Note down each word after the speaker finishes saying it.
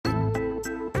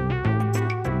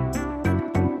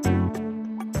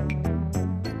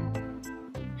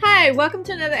Hi, welcome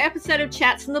to another episode of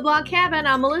Chats from the Blog Cabin.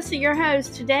 I'm Melissa, your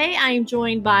host. Today I am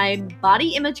joined by body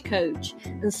image coach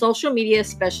and social media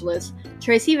specialist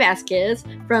Tracy Vazquez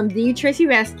from the Tracy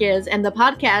Vazquez and the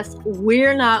podcast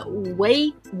We're Not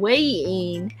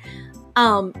Weighing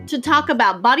to talk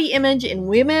about body image in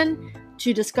women,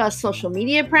 to discuss social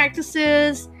media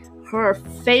practices, her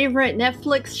favorite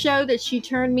Netflix show that she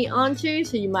turned me on to.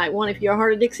 So you might want, if you're a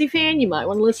Heart of Dixie fan, you might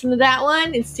want to listen to that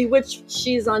one and see which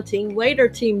she's on, Team Wade or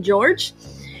Team George.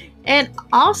 And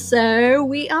also,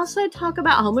 we also talk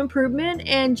about home improvement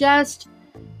and just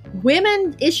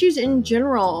women issues in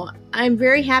general. I'm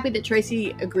very happy that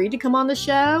Tracy agreed to come on the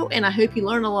show, and I hope you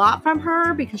learn a lot from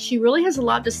her because she really has a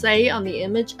lot to say on the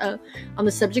on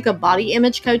the subject of body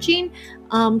image coaching.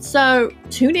 So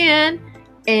tune in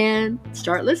and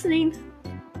start listening.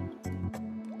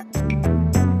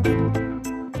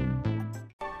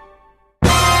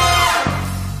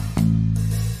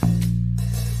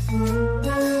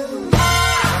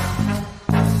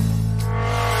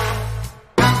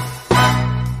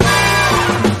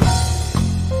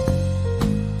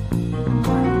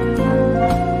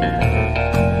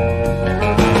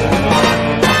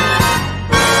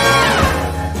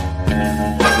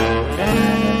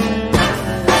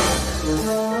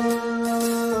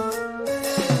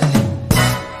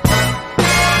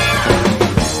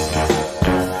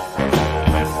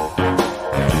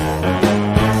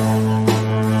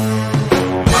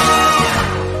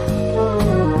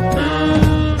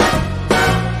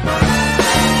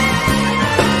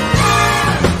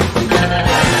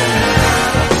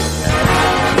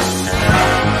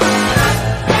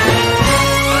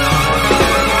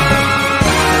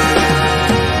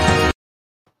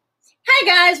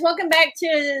 Welcome back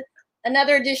to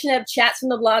another edition of Chats from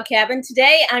the Blog Cabin.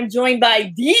 Today, I'm joined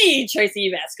by the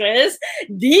Tracy Vazquez.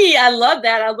 I love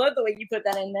that. I love the way you put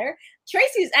that in there.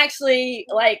 Tracy's actually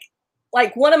like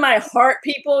one of my heart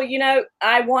people. You know,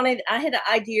 I had an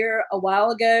idea a while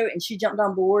ago, and she jumped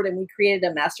on board, and we created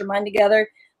a mastermind together.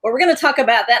 But we're going to talk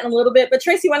about that in a little bit. But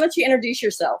Tracy, why don't you introduce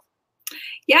yourself?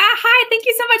 Yeah, hi. Thank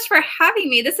you so much for having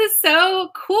me. This is so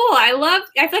cool. I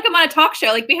feel like I'm on a talk show.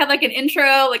 Like we had like an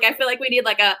intro. Like I feel like we need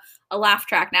like a laugh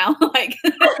track now. Like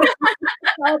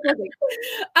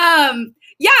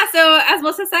yeah, so as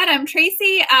Melissa said, I'm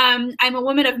Tracy. I'm a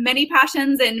woman of many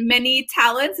passions and many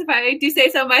talents, if I do say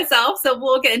so myself. So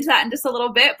we'll get into that in just a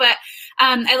little bit. But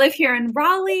I live here in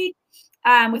Raleigh.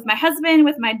 With my husband,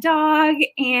 with my dog.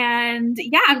 And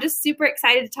yeah, I'm just super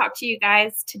excited to talk to you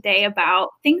guys today about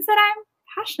things that I'm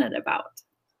passionate about.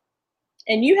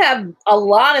 And you have a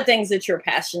lot of things that you're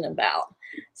passionate about.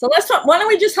 So why don't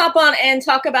we just hop on and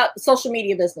talk about social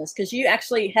media business? Because you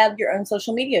actually have your own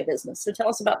social media business. So tell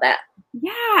us about that.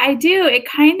 Yeah, I do. It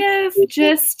kind of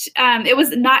just, it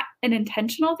was not an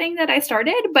intentional thing that I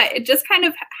started, but it just kind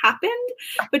of happened,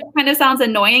 which kind of sounds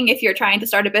annoying if you're trying to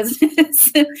start a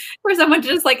business for someone to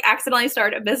just like accidentally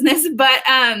start a business. But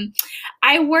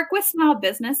I work with small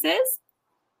businesses.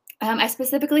 I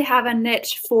specifically have a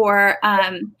niche for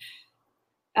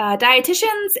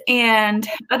dietitians and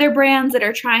other brands that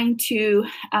are trying to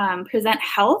present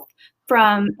health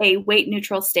from a weight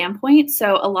neutral standpoint.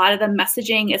 So a lot of the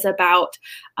messaging is about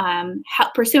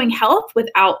pursuing health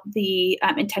without the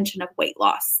intention of weight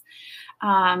loss.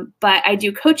 But I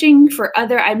do coaching for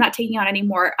I'm not taking on any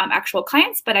more actual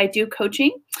clients, but I do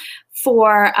coaching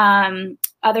for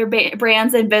other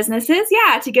brands and businesses.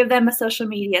 Yeah, to give them a social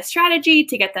media strategy,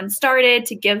 to get them started,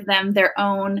 to give them their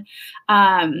own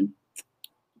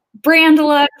brand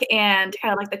look and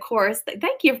kind of like the course.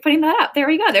 Thank you for putting that up. There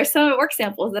we go. There's some work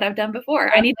samples that I've done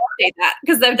before. I need to update that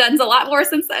because I've done a lot more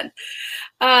since then.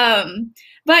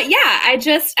 But yeah,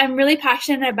 I'm really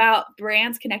passionate about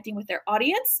brands connecting with their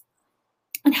audience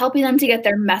and helping them to get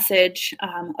their message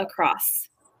across.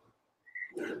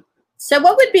 So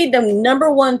what would be the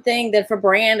number one thing that if a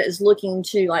brand is looking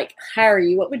to like hire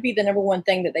you, what would be the number one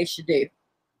thing that they should do?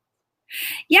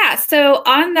 Yeah. So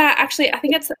on that, actually, I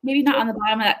think it's maybe not on the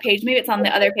bottom of that page. Maybe it's on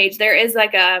the other page. There is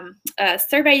like a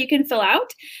survey you can fill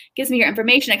out. Gives me your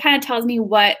information. It kind of tells me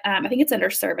what, I think it's under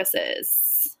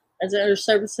services. Is it under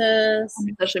services?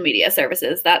 Under social media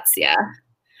services. That's, yeah.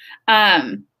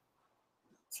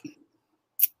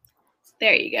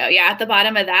 There you go. Yeah. At the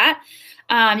bottom of that,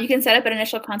 you can set up an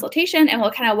initial consultation and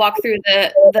we'll kind of walk through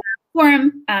the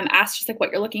form, ask just like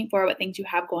what you're looking for, what things you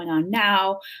have going on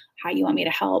now, how you want me to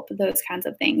help, those kinds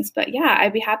of things. But yeah,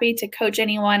 I'd be happy to coach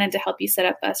anyone and to help you set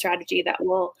up a strategy that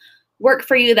will work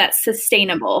for you that's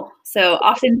sustainable. So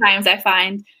oftentimes I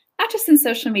find, not just in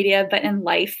social media, but in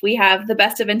life, we have the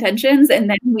best of intentions and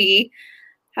then we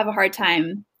have a hard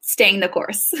time staying the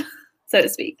course, so to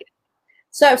speak.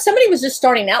 So if somebody was just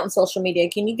starting out in social media,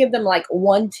 can you give them like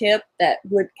one tip that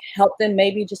would help them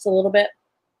maybe just a little bit?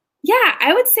 Yeah,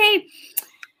 I would say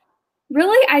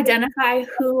really identify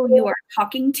who you are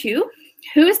talking to.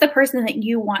 Who is the person that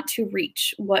you want to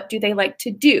reach? What do they like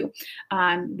to do?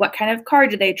 What kind of car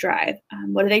do they drive?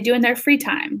 What do they do in their free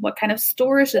time? What kind of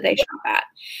stores do they shop at?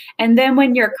 And then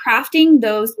when you're crafting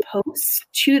those posts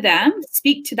to them,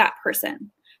 speak to that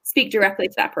person. Speak directly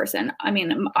to that person. I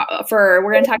mean,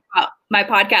 we're going to talk about my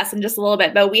podcast in just a little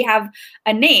bit, but we have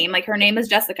a name, like her name is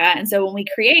Jessica. And so when we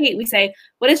create, we say,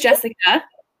 what does Jessica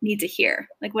need to hear?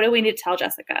 Like, what do we need to tell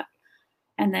Jessica?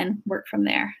 And then work from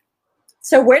there.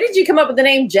 So where did you come up with the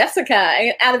name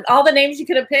Jessica out of all the names you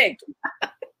could have picked?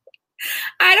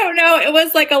 I don't know. It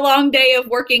was like a long day of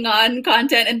working on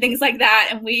content and things like that.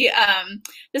 And we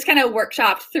just kind of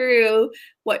workshopped through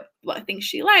what things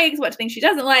she likes, what things she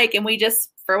doesn't like. And we just,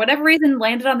 for whatever reason,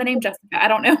 landed on the name Jessica. I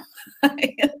don't know.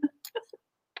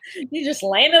 You just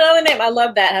landed on the name. I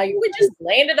love that. How we just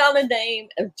landed on the name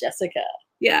of Jessica.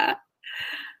 Yeah.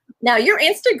 Now, your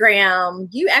Instagram,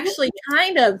 you actually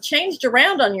kind of changed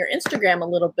around on your Instagram a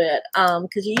little bit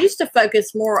because you used to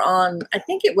focus more on, I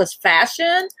think it was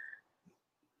fashion.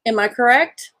 Am I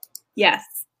correct? Yes.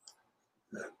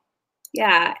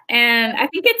 Yeah. And I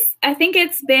think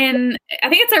it's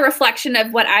a reflection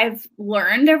of what I've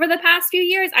learned over the past few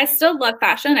years. I still love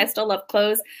fashion. I still love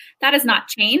clothes. That has not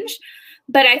changed.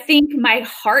 But I think my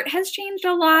heart has changed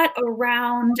a lot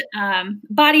around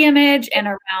body image and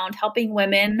around helping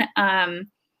women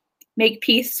make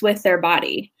peace with their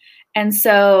body. And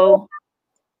so,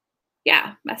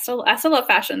 yeah, I still love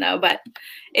fashion though. But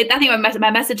I think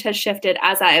my message has shifted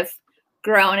as I've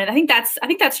grown, and I think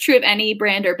that's true of any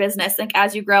brand or business. Like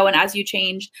as you grow and as you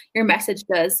change, your message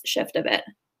does shift a bit.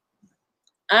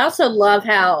 I also love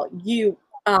how you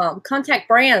contact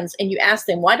brands and you ask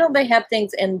them, why don't they have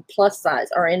things in plus size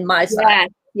or in my size?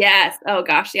 Yes. Oh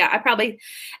gosh. Yeah.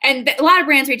 And a lot of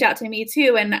brands reach out to me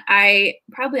too. And I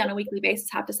probably on a weekly basis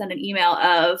have to send an email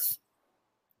of,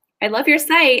 I love your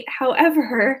site.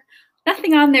 However,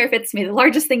 nothing on there fits me. The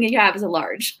largest thing that you have is a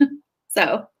large.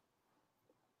 So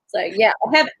yeah,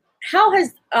 how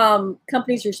has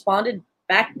companies responded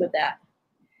back with that?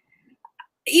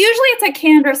 Usually it's a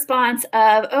canned response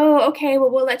of, oh, okay, well,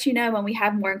 we'll let you know when we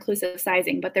have more inclusive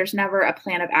sizing, but there's never a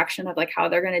plan of action of like how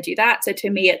they're going to do that. So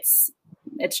to me, it's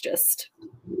just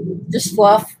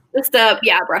fluff. Just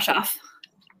brush off.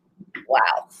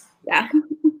 Wow. Yeah. So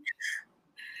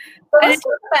let's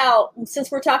talk about,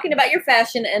 since we're talking about your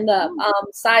fashion and the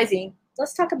sizing,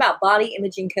 let's talk about body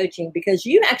imaging coaching, because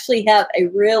you actually have a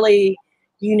really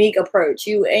unique approach.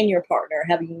 You and your partner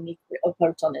have a unique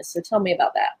approach on this. So tell me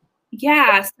about that.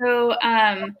 Yeah. So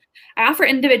I offer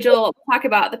we'll talk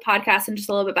about the podcast in just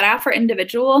a little bit, but I offer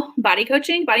individual body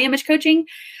image coaching.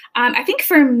 I think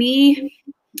for me,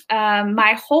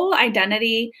 my whole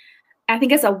identity, I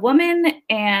think as a woman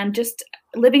and just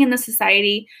living in the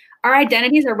society, our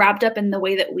identities are wrapped up in the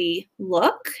way that we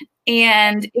look.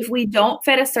 And if we don't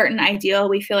fit a certain ideal,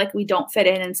 we feel like we don't fit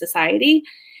in society.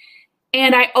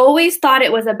 And I always thought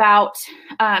it was about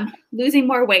losing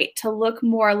more weight to look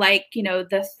more like,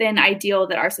 the thin ideal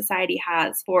that our society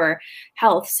has for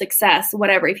health, success,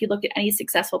 whatever. If you look at any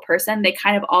successful person, they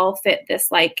kind of all fit this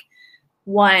like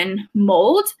one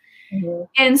mold. Mm-hmm.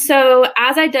 And so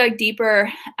as I dug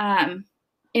deeper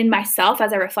in myself,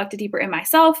 as I reflected deeper in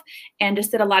myself and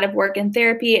just did a lot of work in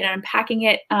therapy and unpacking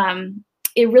it,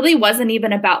 it really wasn't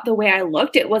even about the way I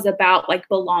looked. It was about like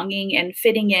belonging and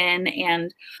fitting in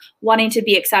and wanting to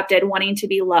be accepted, wanting to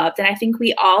be loved. And I think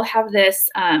we all have this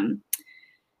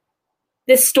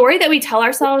story that we tell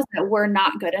ourselves that we're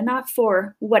not good enough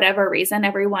for whatever reason.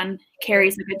 Everyone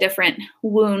carries like a different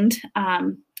wound.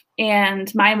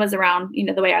 And mine was around,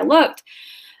 the way I looked.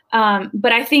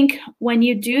 But I think when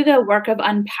you do the work of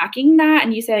unpacking that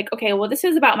and you say like, okay, well, this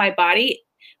is about my body.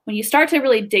 When you start to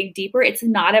really dig deeper, it's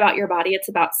not about your body. It's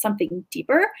about something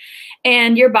deeper,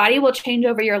 and your body will change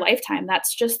over your lifetime.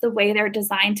 That's just the way they're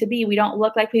designed to be. We don't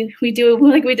look like we do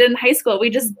like we did in high school.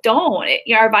 We just don't.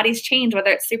 Our bodies change,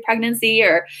 whether it's through pregnancy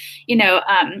or,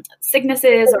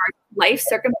 sicknesses or life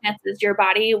circumstances. Your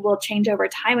body will change over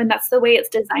time, and that's the way it's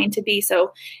designed to be.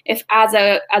 So if as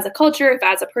a culture, if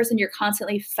as a person, you're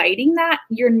constantly fighting that,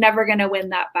 you're never going to win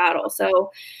that battle.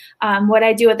 So what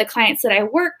I do with the clients that I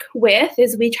work with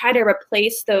is we try to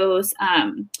replace those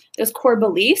core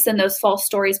beliefs and those false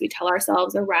stories we tell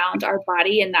ourselves around our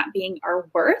body and that being our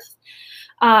worth.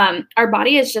 our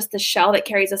body is just the shell that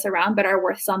carries us around, but our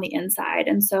worth is on the inside.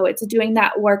 And so it's doing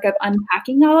that work of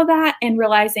unpacking all of that and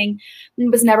realizing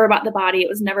it was never about the body. It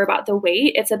was never about the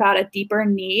weight. It's about a deeper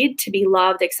need to be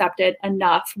loved, accepted,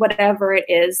 enough, whatever it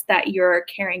is that you're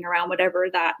carrying around, whatever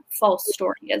that false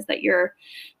story is that you're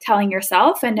telling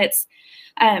yourself. And it's,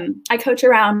 I coach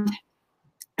around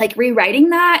like rewriting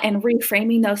that and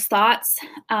reframing those thoughts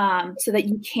so that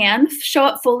you can show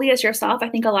up fully as yourself. I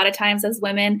think a lot of times as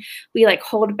women, we like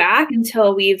hold back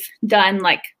until we've done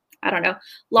like, I don't know,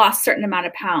 lost a certain amount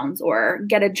of pounds or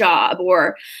get a job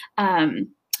or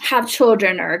have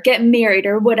children or get married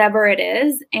or whatever it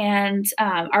is. And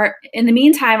in the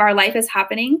meantime, our life is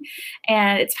happening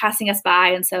and it's passing us by.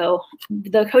 And so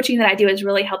the coaching that I do is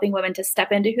really helping women to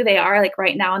step into who they are like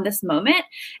right now in this moment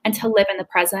and to live in the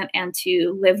present and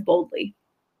to live boldly.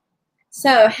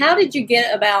 So how did you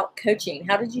get about coaching?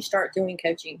 How did you start doing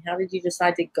coaching? How did you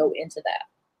decide to go into that?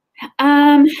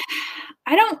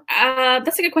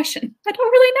 That's a good question. I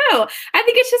don't really know. I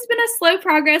think it's just been a slow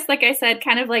progress. Like I said,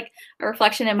 kind of like a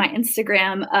reflection in my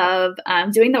Instagram of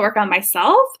doing the work on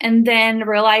myself and then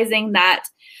realizing that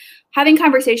having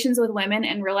conversations with women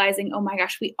and realizing, oh my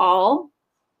gosh, we all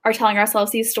are telling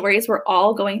ourselves these stories. We're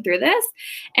all going through this.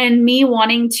 And me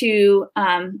wanting to,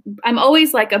 I'm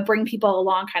always like a bring people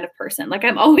along kind of person. Like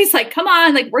I'm always like, come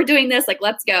on, like we're doing this, like,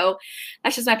 let's go.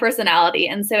 That's just my personality.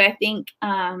 And so I think,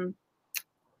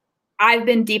 I've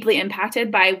been deeply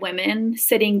impacted by women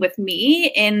sitting with me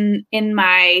in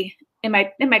my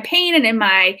pain and in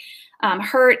my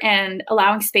hurt and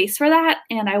allowing space for that.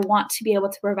 And I want to be able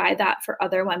to provide that for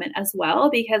other women as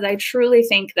well, because I truly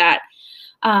think that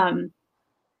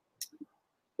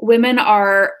women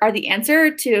are the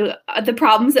answer to the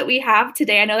problems that we have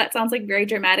today. I know that sounds like very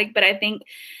dramatic, but I think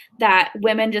that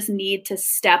women just need to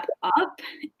step up.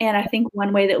 And I think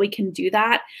one way that we can do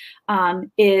that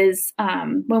is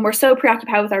when we're so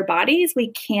preoccupied with our bodies,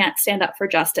 we can't stand up for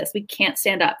justice. We can't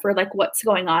stand up for like what's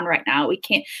going on right now. We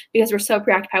can't, because we're so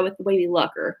preoccupied with the way we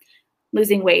look or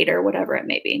losing weight or whatever it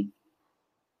may be.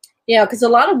 Yeah, because a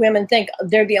lot of women think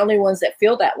they're the only ones that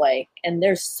feel that way. And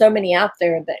there's so many out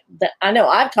there that I know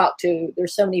I've talked to.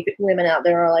 There's so many women out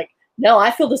there are like, no, I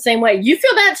feel the same way. You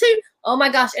feel that too? Oh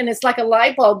my gosh. And it's like a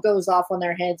light bulb goes off on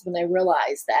their heads when they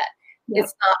realize that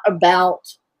it's not about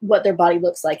what their body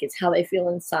looks like. It's how they feel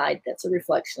inside. That's a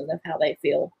reflection of how they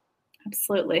feel.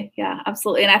 Absolutely. Yeah,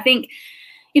 absolutely. And I think,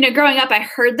 you know, growing up, I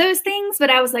heard those things,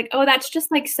 but I was like, oh, that's just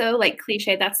like so like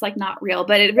cliche. That's like not real,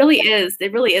 but it really is.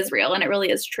 It really is real. And it really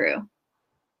is true.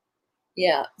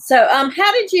 Yeah. So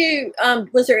how did you,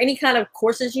 was there any kind of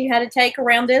courses you had to take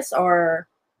around this or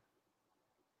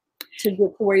to get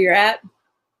to where you're at?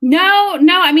 No.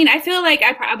 I mean, I feel like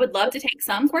I would love to take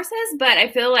some courses, but I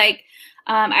feel like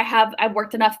I've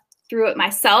worked enough through it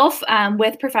myself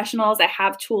with professionals. I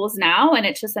have tools now, and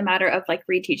it's just a matter of like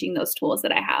reteaching those tools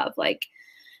that I have. Like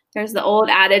there's the old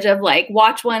adage of like,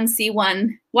 watch one, see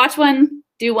one, watch one,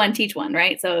 do one, teach one.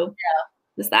 Right. So yeah,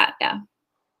 just that. Yeah.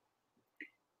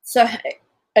 So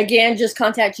again, just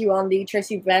contact you on the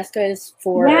Tracy Vazquez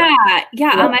for. Yeah.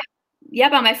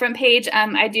 On my front page,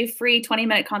 I do free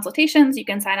 20-minute consultations. You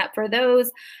can sign up for those,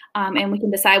 and we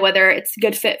can decide whether it's a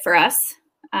good fit for us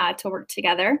to work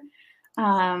together.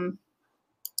 I'm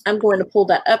going to pull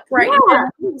that up right now.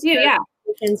 Yeah.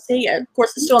 You can see, of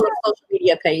course, it's still on the social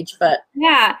media page, but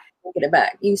yeah, we'll get it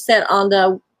back. You said on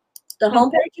the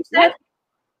homepage, you said?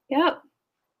 Yep.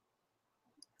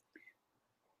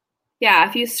 Yeah,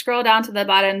 if you scroll down to the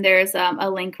bottom, there's a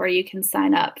link where you can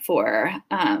sign up for.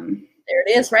 There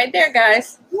it is right there,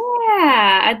 guys.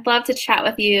 Yeah, I'd love to chat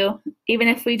with you. Even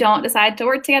if we don't decide to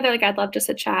work together, like I'd love just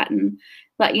to chat and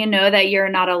let you know that you're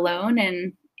not alone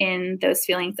in those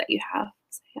feelings that you have.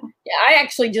 So, yeah, I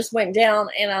actually just went down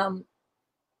and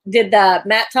did the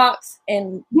mat talks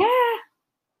and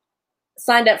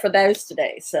signed up for those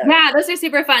today. So yeah, those are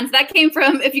super fun. So that came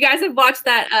from, if you guys have watched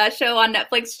that show on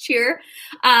Netflix, Cheer,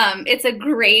 it's a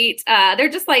great, they're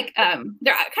just like, they're kind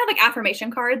of like affirmation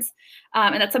cards.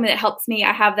 And that's something that helps me.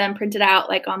 I have them printed out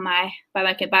like on by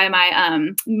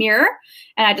my mirror,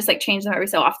 and I just like change them every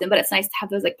so often, but it's nice to have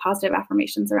those like positive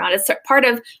affirmations around. It's part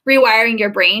of rewiring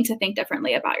your brain to think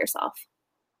differently about yourself.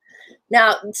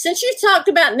 Now, since you talked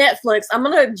about Netflix, I'm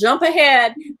going to jump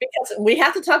ahead because we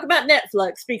have to talk about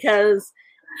Netflix because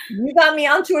you got me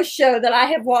onto a show that I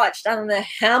have watched I don't know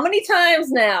how many times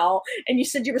now. And you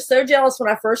said you were so jealous when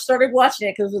I first started watching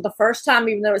it because it was the first time,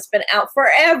 even though it's been out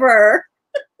forever.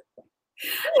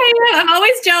 I know. I'm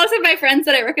always jealous of my friends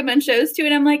that I recommend shows to.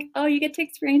 And I'm like, oh, you get to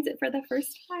experience it for the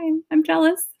first time. I'm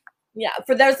jealous. Yeah.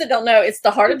 For those that don't know, it's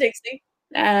The Heart of Dixie.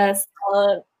 Yes.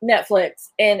 on Netflix,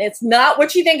 and it's not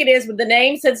what you think it is. With the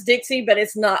name says Dixie, but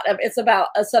it's not. It's about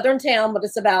a Southern town, but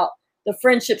it's about the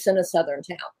friendships in a Southern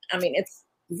town. I mean, it's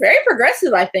very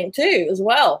progressive, I think, too, as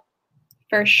well.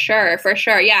 For sure.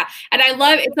 Yeah. And I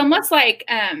love, it's almost like,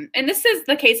 and this is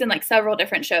the case in like several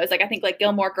different shows. Like I think like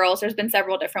Gilmore Girls, there's been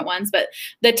several different ones, but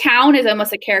the town is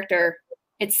almost a character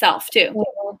itself too.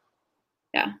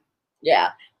 Yeah.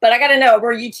 Yeah. But I got to know,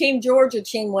 were you Team George or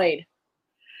Team Wade?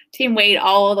 Team Wade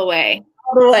all the way.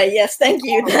 All the way. Yes. Thank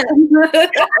you.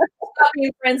 Stop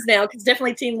being friends now, because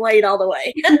definitely Team Wade all the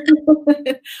way.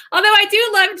 Although I do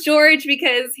love George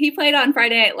because he played on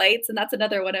Friday Night Lights, and that's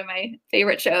another one of my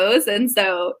favorite shows. And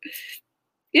so,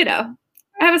 you know,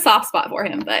 I have a soft spot for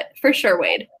him, but for sure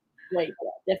Wade. Wade,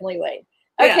 yeah, definitely Wade.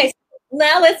 Okay, so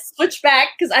now let's switch back,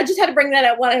 because I just had to bring that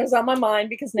up when it was on my mind,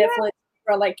 because Netflix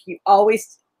are like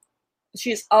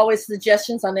she's always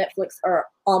suggestions on Netflix are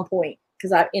on point,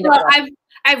 because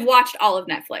I've watched all of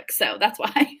Netflix, so that's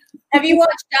why. Have you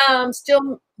watched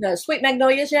Sweet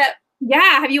Magnolias yet?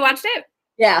 Yeah. Have you watched it?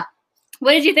 Yeah.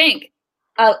 What did you think?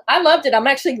 I loved it. I'm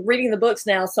actually reading the books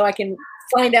now, so I can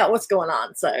find out what's going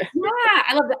on. So yeah,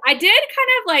 I love it. I did kind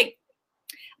of like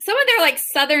some of their like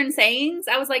Southern sayings.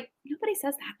 I was like, nobody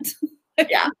says that.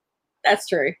 Yeah, that's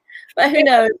true. But who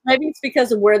knows? Maybe it's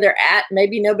because of where they're at.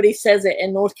 Maybe nobody says it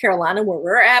in North Carolina where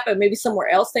we're at, but maybe somewhere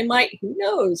else they might. Who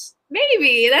knows?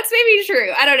 Maybe. That's maybe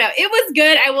true. I don't know. It was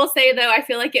good. I will say, though, I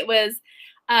feel like it was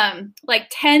like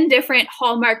 10 different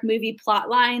Hallmark movie plot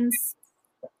lines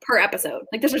per episode.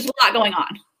 Like there's just a lot going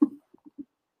on.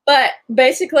 But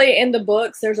basically in the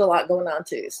books, there's a lot going on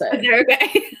too. So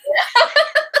okay.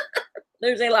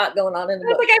 There's a lot going on in the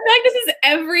book. Like, I feel like this is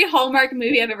every Hallmark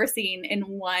movie I've ever seen in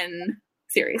one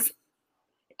series.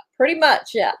 Pretty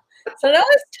much, yeah. So now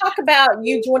let's talk about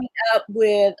you joining up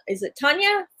with, is it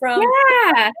Tanya from?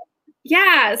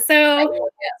 Yeah. So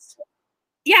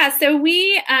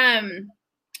we've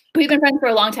been friends for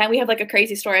a long time. We have like a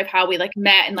crazy story of how we like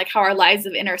met and like how our lives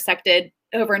have intersected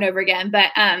over and over again.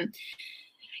 But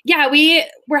we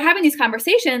were having these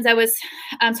conversations. I was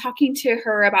talking to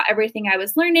her about everything I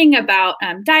was learning about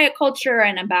diet culture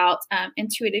and about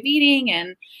intuitive eating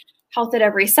and health at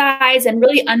every size, and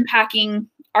really unpacking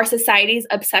our society's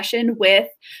obsession with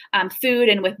food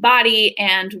and with body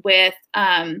and with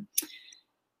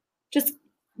just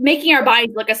making our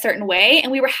bodies look a certain way.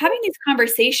 And we were having these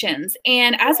conversations.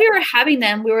 And as we were having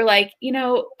them, we were like, you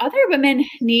know, other women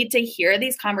need to hear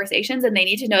these conversations, and they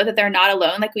need to know that they're not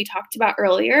alone, like we talked about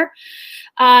earlier.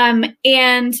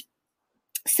 And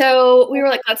so we were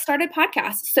like, let's start a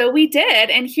podcast. So we did.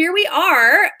 And here we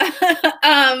are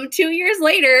 2 years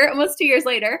later, almost 2 years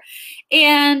later.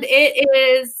 And it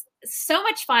is so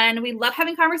much fun. We love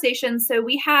having conversations. So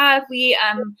we talk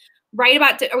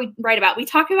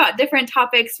about different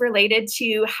topics related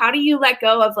to how do you let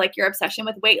go of like your obsession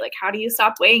with weight? Like, how do you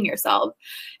stop weighing yourself?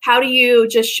 How do you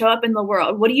just show up in the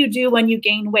world? What do you do when you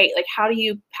gain weight? Like, how do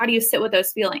you sit with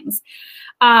those feelings?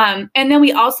 And then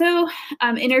we also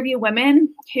interview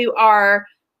women who are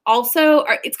also,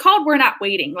 it's called We're Not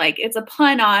Waiting. Like, it's a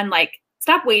pun on like,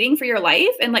 stop waiting for your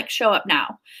life and like show up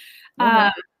now.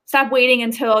 Stop waiting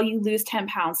until you lose 10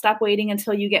 pounds. Stop waiting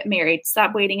until you get married.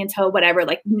 Stop waiting until whatever.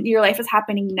 Like, your life is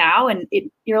happening now, and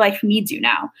your life needs you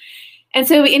now. And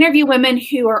so we interview women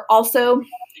who are also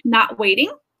not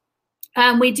waiting.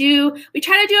 We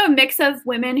try to do a mix of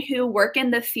women who work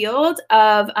in the field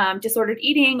of disordered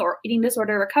eating or eating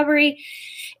disorder recovery,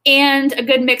 and a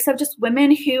good mix of just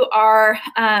women who are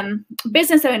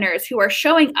business owners, who are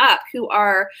showing up, who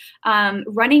are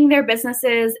running their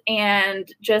businesses and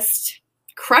just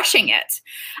crushing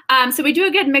it. So we do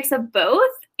a good mix of both.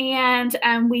 And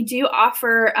we do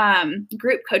offer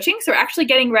group coaching. So we're actually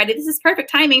getting ready. This is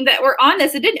perfect timing that we're on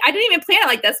this. I didn't even plan it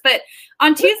like this, but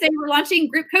on Tuesday we're launching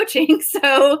group coaching.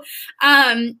 So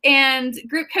and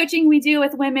group coaching we do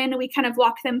with women. We kind of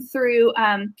walk them through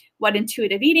what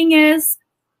intuitive eating is,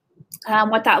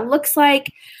 what that looks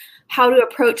like, how to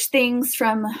approach things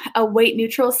from a weight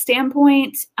neutral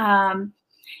standpoint.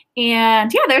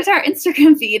 And yeah, there's our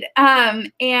Instagram feed.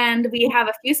 And we have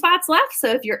a few spots left.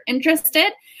 So if you're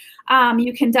interested,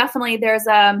 you can definitely, there's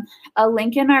a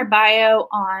link in our bio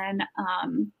on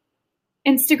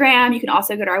Instagram. You can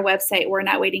also go to our website,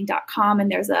 we'renotwaiting.com, and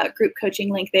there's a group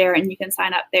coaching link there, and you can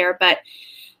sign up there. But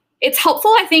it's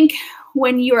helpful, I think,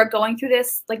 when you are going through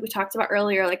this, like we talked about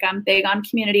earlier, like I'm big on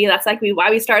community. That's like why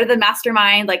we started the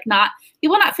mastermind, like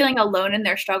people not feeling alone in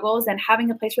their struggles, and having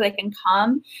a place where they can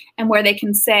come and where they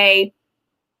can say,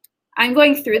 I'm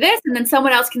going through this. And then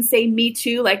someone else can say, me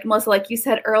too. Like Melissa, like you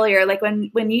said earlier, like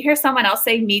when you hear someone else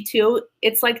say me too,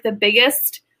 it's like the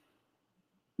biggest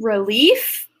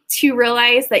relief to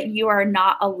realize that you are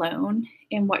not alone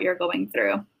in what you're going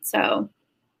through. So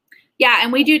yeah,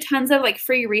 and we do tons of like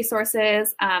free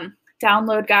resources,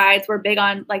 download guides. We're big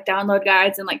on like download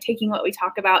guides and like taking what we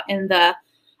talk about in the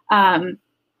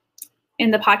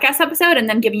podcast episode and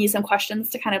then giving you some questions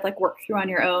to kind of like work through on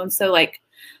your own. So like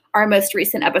our most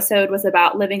recent episode was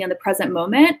about living in the present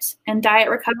moment and diet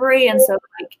recovery. And so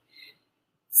like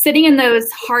sitting in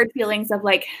those hard feelings of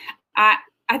like, I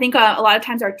think a lot of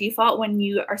times our default when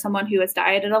you are someone who has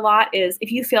dieted a lot is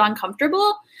if you feel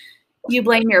uncomfortable, you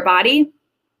blame your body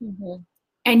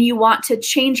and you want to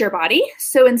change your body.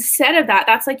 So instead of that,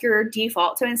 that's like your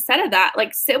default. So instead of that,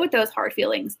 like sit with those hard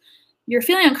feelings. You're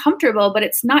feeling uncomfortable, but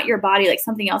it's not your body, like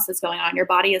something else is going on. Your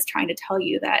body is trying to tell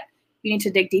you that you need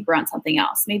to dig deeper on something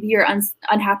else. Maybe you're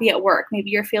unhappy at work. Maybe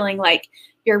you're feeling like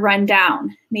you're run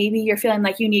down. Maybe you're feeling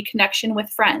like you need connection with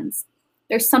friends.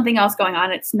 There's something else going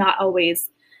on. It's not always,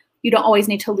 you don't always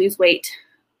need to lose weight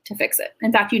to fix it.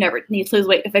 In fact, you never need to lose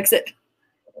weight to fix it.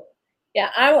 Yeah,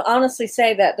 I will honestly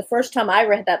say that the first time I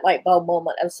read that light bulb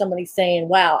moment of somebody saying,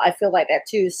 wow, I feel like that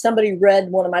too, somebody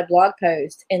read one of my blog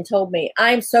posts and told me,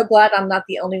 I'm so glad I'm not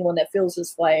the only one that feels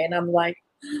this way. And I'm like,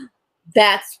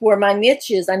 that's where my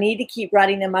niche is. I need to keep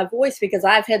writing in my voice because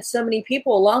I've had so many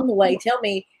people along the way tell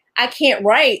me I can't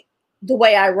write the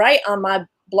way I write on my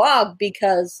blog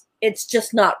because it's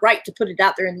just not right to put it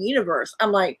out there in the universe.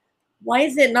 I'm like, why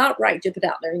is it not right to put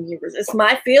out there in the universe? It's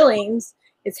my feelings.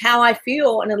 It's how I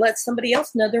feel, and it lets somebody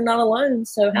else know they're not alone.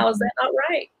 So how is that not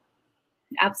right?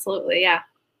 Absolutely, yeah.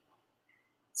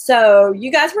 So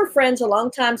you guys were friends a long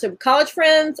time. So college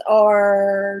friends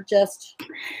or just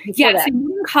yeah, that? So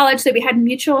in college, so we had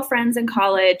mutual friends in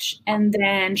college, and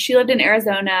then she lived in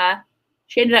Arizona.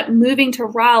 She ended up moving to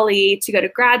Raleigh to go to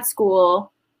grad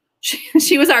school.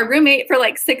 She was our roommate for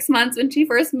like 6 months when she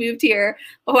first moved here.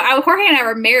 Jorge and I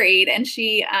were married, and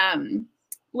she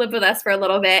lived with us for a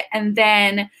little bit, and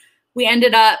then we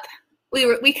ended up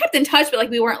we kept in touch, but like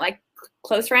we weren't like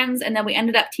close friends. And then we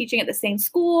ended up teaching at the same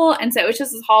school, and so it was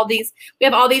just we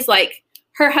have all these like,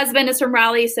 her husband is from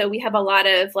Raleigh, so we have a lot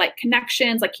of like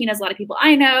connections. Like he knows a lot of people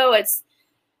I know.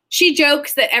 She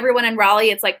jokes that everyone in Raleigh,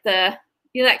 it's like that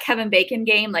Kevin Bacon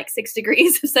game, like 6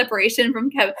 degrees of separation from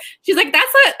Kevin. She's like,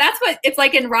 that's what it's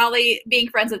like in Raleigh being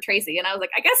friends with Tracy. And I was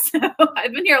like, I guess so.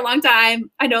 I've been here a long time.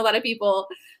 I know a lot of people.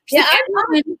 She's like,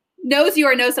 everyone knows you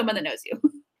or knows someone that knows you.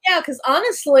 Yeah, because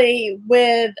honestly,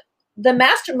 with the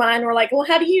mastermind, we're like, well,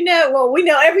 how do you know? Well, we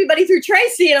know everybody through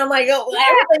Tracy. And I'm like, oh, well,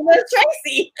 everybody knows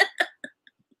Tracy.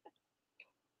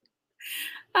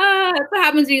 That's what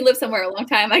happens when you live somewhere a long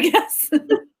time, I guess.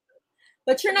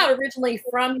 But you're not originally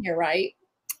from here, right?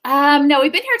 No,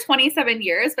 we've been here 27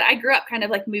 years, but I grew up kind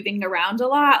of like moving around a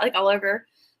lot, like all over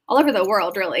the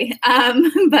world, really.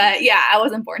 But yeah, I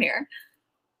wasn't born here.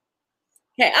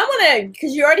 Okay, I want to,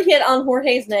 because you already hit on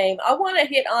Jorge's name, I want to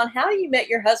hit on how you met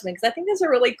your husband, because I think that's a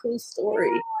really cool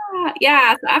story.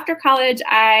 Yeah. So after college,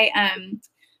 I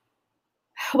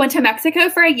went to Mexico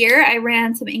for a year. I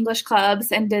ran some English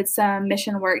clubs and did some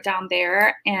mission work down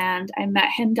there. And I met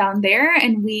him down there,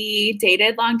 and we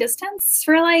dated long distance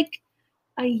for like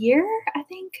a year, I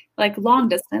think, like long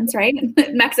distance, right?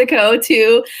 Mexico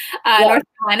to North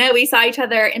Carolina. We saw each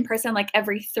other in person like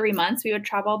every 3 months. We would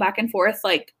travel back and forth.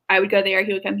 Like I would go there,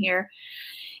 he would come here.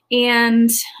 And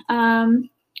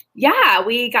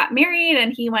we got married,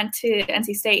 and he went to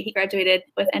NC State. He graduated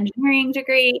with engineering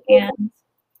degree, and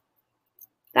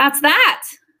that's that.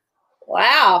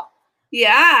 Wow.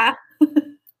 Yeah.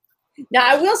 Now,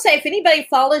 I will say, if anybody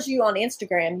follows you on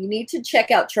Instagram, you need to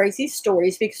check out Tracy's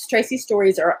stories, because Tracy's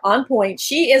stories are on point.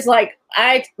 She is like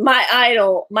my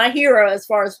idol, my hero as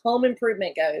far as home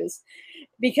improvement goes,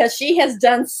 because she has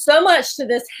done so much to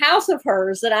this house of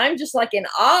hers that I'm just like in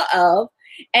awe of.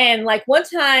 And like one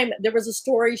time there was a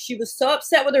story, she was so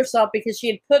upset with herself because she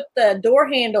had put the door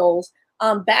handles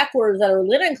backwards at her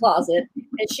linen closet,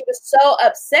 and she was so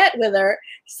upset with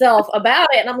herself about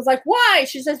it. And I was like, why?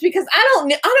 She says, because I don't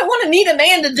want to need a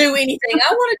man to do anything.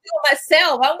 I want to do it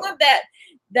myself. I want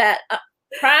that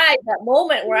pride, that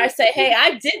moment where I say, hey,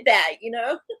 I did that, you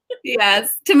know?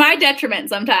 Yes, to my detriment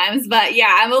sometimes, but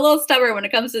yeah, I'm a little stubborn when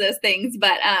it comes to those things.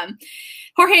 But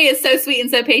Jorge is so sweet and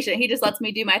so patient. He just lets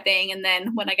me do my thing, and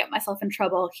then when I get myself in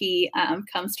trouble, he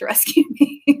comes to rescue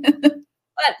me.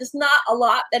 But there's not a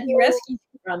lot that he rescues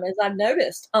you from, as I've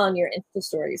noticed on your Insta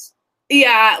stories.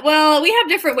 Yeah, well, we have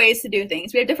different ways to do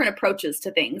things. We have different approaches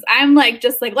to things. I'm like,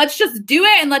 let's just do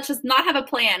it, and let's just not have a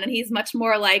plan. And he's much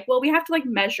more like, well, we have to like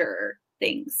measure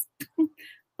things.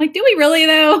 Like, do we really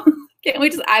though? Can't we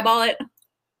just eyeball it?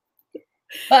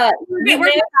 But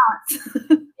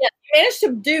Yeah, you managed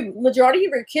to do majority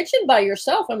of your kitchen by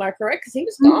yourself. Am I correct? Because he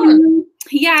was gone.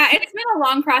 Yeah, it's been a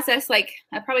long process, like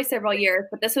probably several years,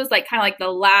 but this was like kind of like the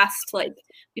last, like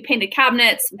we painted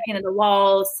cabinets, we painted the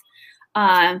walls.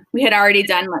 We had already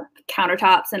done like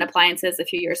countertops and appliances a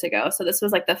few years ago. So this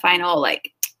was like the final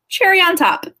like cherry on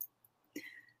top.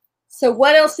 So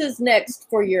what else is next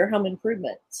for your home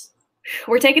improvements?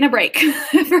 We're taking a break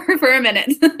for a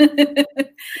minute.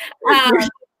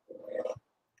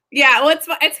 Yeah, well, it's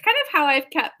kind of how I've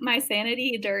kept my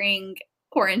sanity during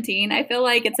quarantine. I feel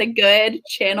like it's a good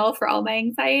channel for all my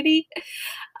anxiety.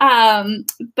 But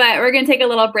we're going to take a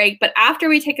little break. But after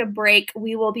we take a break,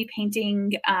 we will be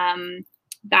painting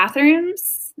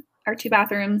bathrooms, our 2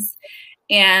 bathrooms,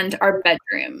 and our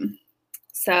bedroom.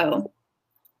 So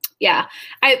yeah,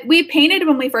 we painted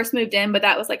when we first moved in, but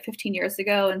that was like 15 years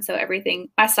ago. And so everything,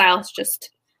 my style is just,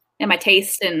 and my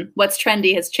taste and what's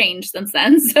trendy has changed since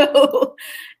then. So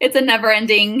it's a never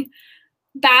ending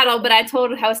battle. But I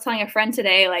was telling a friend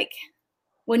today, like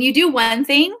when you do one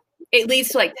thing, it leads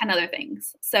to like 10 other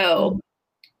things. So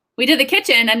we did the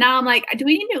kitchen and now I'm like, do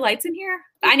we need new lights in here?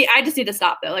 I just need to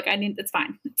stop though. Like it's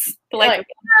fine. The lights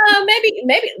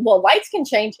maybe, well, lights can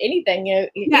change anything. You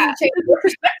can change your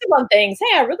perspective on things.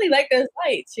 Hey, I really like those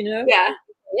lights, Yeah.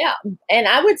 Yeah. And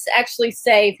I would actually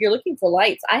say, if you're looking for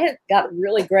lights, I had got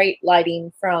really great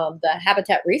lighting from the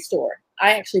Habitat Restore.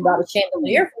 I actually bought a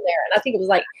chandelier from there, and I think it was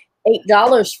like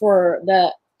 $8 for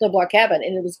the block cabin,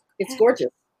 and it's gorgeous.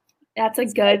 That's a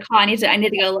good call. I need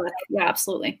to go look. Yeah,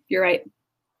 absolutely. You're right.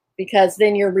 Because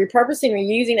then you're repurposing,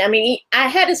 reusing. I mean, I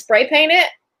had to spray paint it,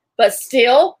 but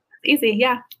still. It's easy,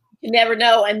 yeah. You never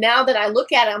know. And now that I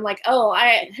look at it, I'm like, oh,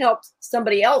 I helped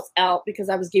somebody else out because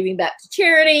I was giving back to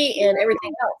charity and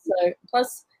everything else. So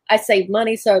plus I saved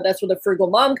money. So that's where the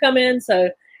frugal mom come in. So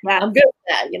I'm good with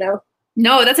that,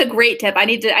 No, that's a great tip. I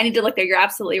need to look there. You're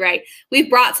absolutely right.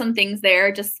 We've brought some things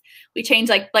there. Just we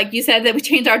changed like you said that we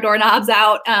changed our doorknobs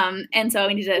out. And so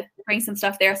we need to bring some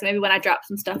stuff there. So maybe when I drop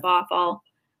some stuff off, I'll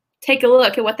take a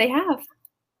look at what they have.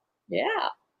 Yeah.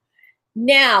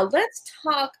 Now let's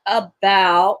talk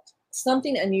about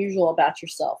something unusual about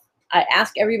yourself. I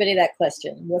ask everybody that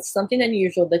question. What's something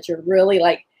unusual that you're really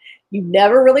like, you've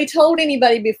never really told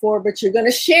anybody before, but you're going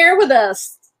to share with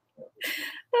us?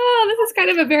 Oh, this is kind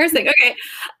of embarrassing. Okay.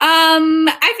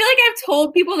 I feel like I've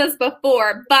told people this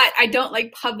before, but I don't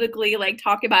like publicly like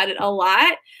talk about it a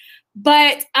lot.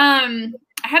 But I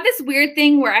have this weird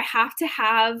thing where I have to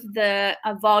have the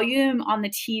volume on the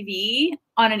TV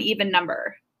on an even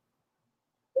number.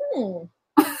 But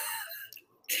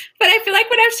I feel like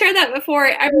when I've shared that before,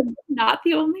 I'm not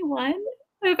the only one.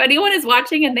 If anyone is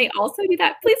watching and they also do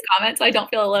that, please comment so I don't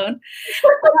feel alone.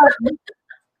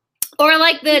 Or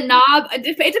like the knob, it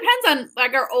depends on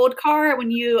like our old car. When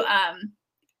you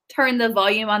turn the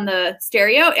volume on the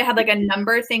stereo, it had like a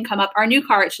number thing come up. Our new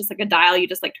car, it's just like a dial. You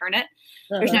just like turn it.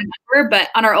 There's no number. But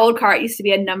on our old car, it used to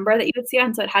be a number that you would see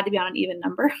on. So it had to be on an even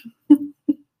number.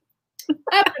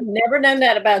 I've never known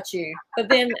that about you. But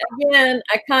then again,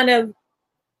 I kind of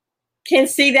can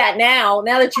see that now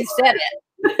that you said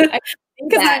it.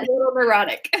 Because I'm a little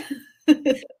neurotic.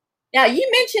 Now, you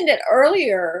mentioned it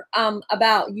earlier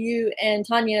about you and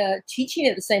Tanya teaching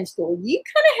at the same school. You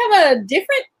kind of have a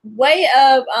different way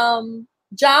of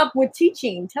job with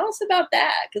teaching. Tell us about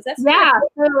that, because that's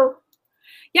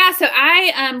So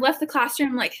I left the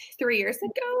classroom like 3 years ago,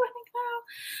 I think now,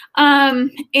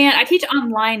 and I teach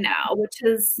online now, which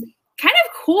is kind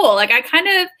of cool. Like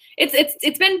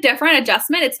it's been different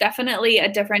adjustment. It's definitely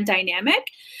a different dynamic.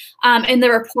 And the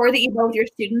rapport that you build with your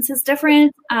students is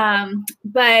different.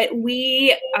 But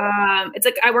it's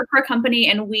like I work for a company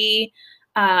and we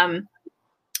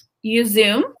use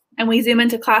Zoom, and we Zoom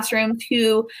into classrooms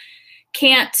who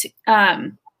can't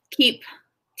keep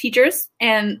teachers,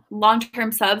 and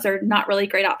long-term subs are not really a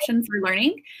great option for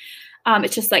learning.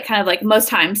 It's just like kind of like most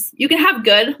times you can have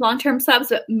good long-term subs,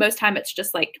 but most time it's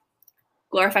just like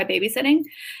glorified babysitting.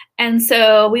 And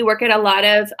so we work at a lot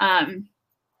of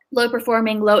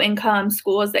low-performing, low-income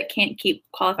schools that can't keep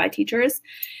qualified teachers.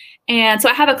 And so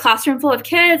I have a classroom full of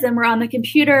kids, and we're on the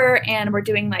computer, and we're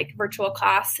doing like virtual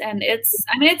class. And it's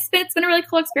been a really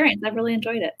cool experience. I've really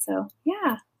enjoyed it. So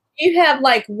yeah. Do you have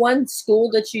like one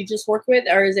school that you just work with,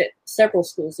 or is it several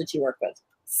schools that you work with?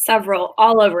 Several,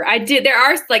 all over. There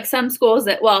are like some schools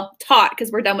that, taught,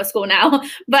 because we're done with school now,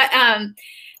 but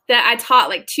that I taught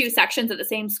like 2 sections at the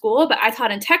same school. But I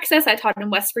taught in Texas, I taught in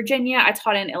West Virginia, I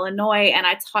taught in Illinois, and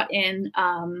I taught in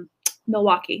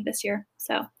Milwaukee this year.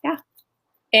 So yeah.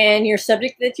 And your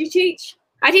subject that you teach?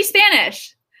 I teach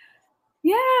Spanish.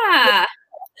 Yeah.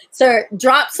 So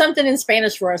drop something in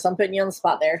Spanish for us. I'm putting you on the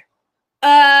spot there.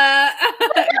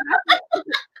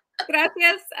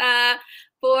 Gracias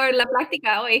por la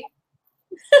plática hoy.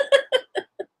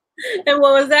 And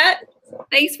what was that?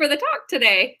 Thanks for the talk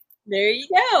today. There you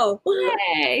go.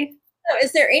 Yay. So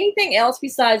is there anything else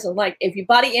besides, like, if you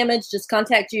body image, just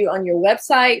contact you on your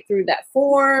website through that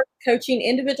form, coaching,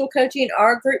 individual coaching,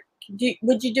 or group?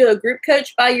 Would you do a group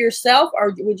coach by yourself,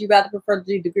 or would you rather prefer to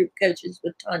do the group coaches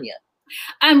with Tanya?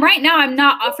 Right now, I'm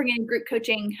not offering any group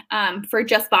coaching for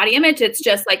just body image. It's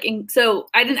just like, so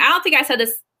I don't think I said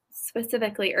this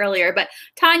specifically earlier, but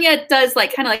Tanya does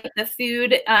like kind of like the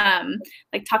food,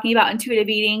 like talking about intuitive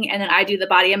eating, and then I do the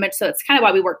body image. So it's kind of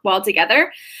why we work well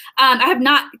together. I have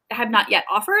not yet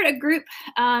offered a group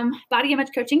body image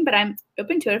coaching, but I'm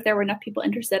open to it. If there were enough people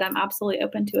interested, I'm absolutely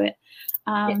open to it.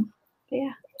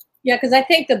 Yeah, because I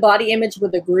think the body image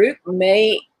with a group in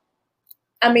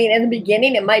the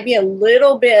beginning, it might be a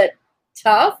little bit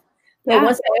tough. But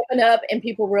once they open up and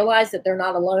people realize that they're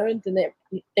not alone, then they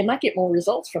might get more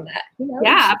results from that.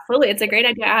 Yeah, absolutely. It's a great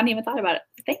idea. I hadn't even thought about it.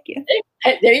 Thank you.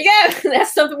 There you go.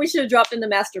 That's something we should have dropped in the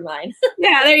mastermind.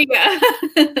 Yeah, there you go.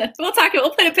 We'll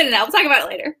put a pin in that. We'll talk about it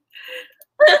later.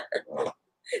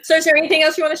 So is there anything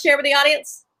else you want to share with the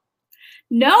audience?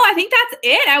 No, I think that's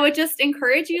it. I would just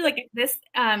encourage you, like, if this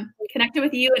connected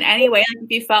with you in any way, like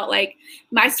if you felt like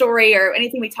my story or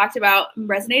anything we talked about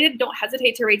resonated, don't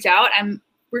hesitate to reach out.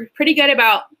 We're pretty good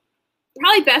about,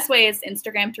 probably best way is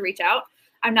Instagram to reach out.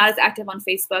 I'm not as active on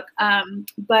Facebook,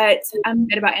 but I'm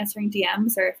good about answering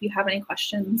DMs or if you have any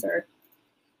questions or,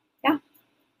 yeah.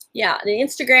 Yeah, the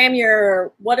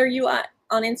Instagram, what are you on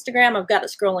Instagram? I've got it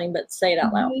scrolling, but say it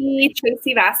out loud.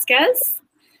 Tracy Vazquez,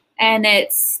 and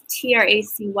it's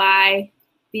TracyVazquez,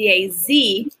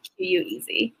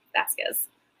 Vazquez.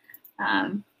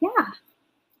 Yeah.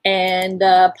 And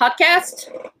podcast?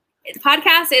 The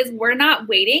podcast is We're Not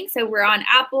Waiting. So we're on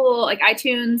Apple, like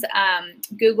iTunes,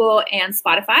 Google, and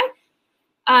Spotify.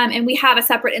 And we have a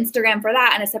separate Instagram for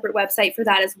that and a separate website for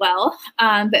that as well.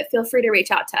 But feel free to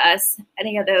reach out to us.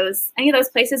 Any of those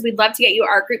places, we'd love to get you.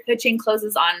 Our group coaching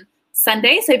closes on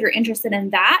Sunday. So if you're interested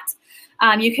in that,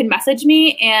 you can message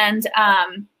me, and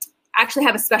actually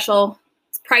have a special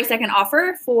price I can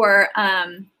offer for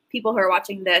people who are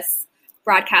watching this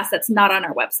broadcast that's not on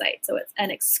our website. So it's an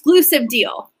exclusive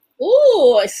deal.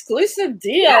 Ooh, exclusive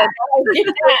deal. Yeah.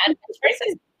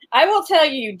 I will tell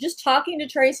you, just talking to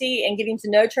Tracy and getting to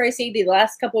know Tracy the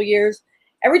last couple of years,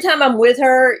 every time I'm with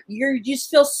her, you just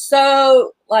feel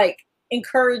so like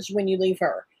encouraged when you leave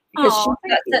her, because she's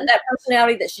got that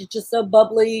personality that she's just so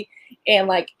bubbly and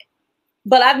like,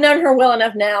 but I've known her well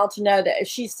enough now to know that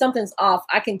if something's off,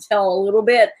 I can tell a little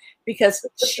bit, because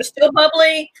she's still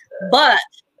bubbly, but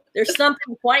there's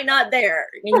something quite not there.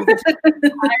 And you get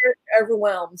tired,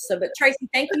 overwhelmed. So, but Tracy,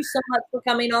 thank you so much for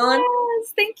coming on.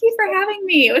 Yes, thank you for having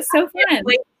me. It was so fun. I can't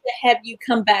wait to have you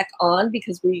come back on,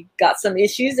 because we got some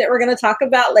issues that we're going to talk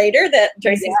about later that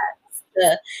Tracy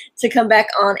has to come back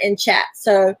on and chat.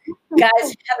 So, guys,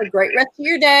 have a great rest of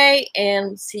your day,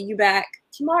 and see you back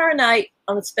tomorrow night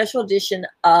on a special edition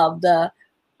of the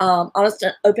Honest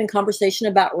and Open Conversation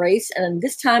About Race. And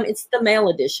this time it's the male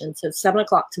edition. So it's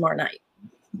 7:00 tomorrow night.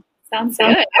 Sounds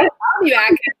good. I'll be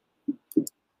back.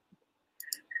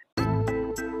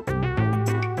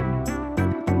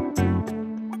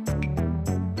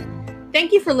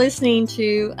 Thank you for listening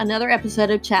to another episode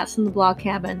of Chats in the Blog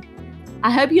Cabin.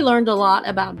 I hope you learned a lot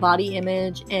about body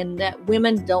image, and that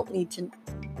women don't need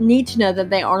to know that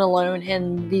they aren't alone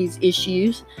in these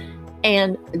issues.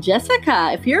 And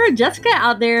Jessica, if you're a Jessica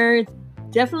out there,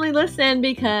 definitely listen,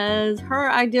 because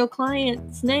her ideal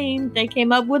client's name they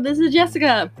came up with is a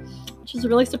Jessica, which is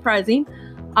really surprising.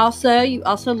 You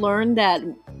also learned that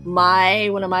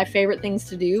one of my favorite things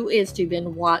to do is to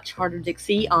then watch Harder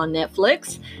Dixie on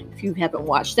Netflix. If you haven't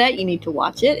watched that, you need to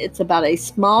watch it. It's about a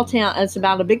small town. It's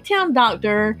about a big town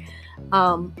doctor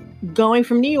going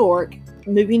from New York,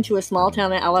 moving to a small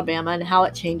town in Alabama, and how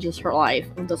it changes her life.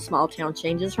 The small town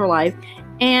changes her life.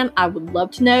 And I would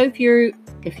love to know if you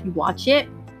watch it,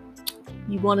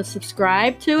 you want to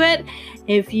subscribe to it.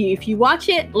 If you watch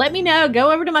it, let me know.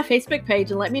 Go over to my Facebook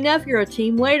page and let me know if you're a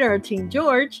Team Wade or a Team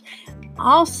George.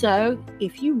 Also,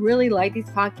 if you really like these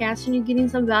podcasts and you're getting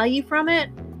some value from it,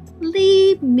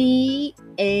 leave me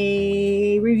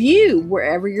a review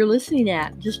wherever you're listening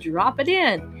at. Just drop it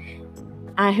in.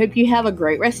 I hope you have a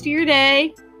great rest of your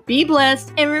day. Be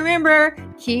blessed. And remember,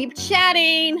 keep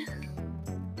chatting.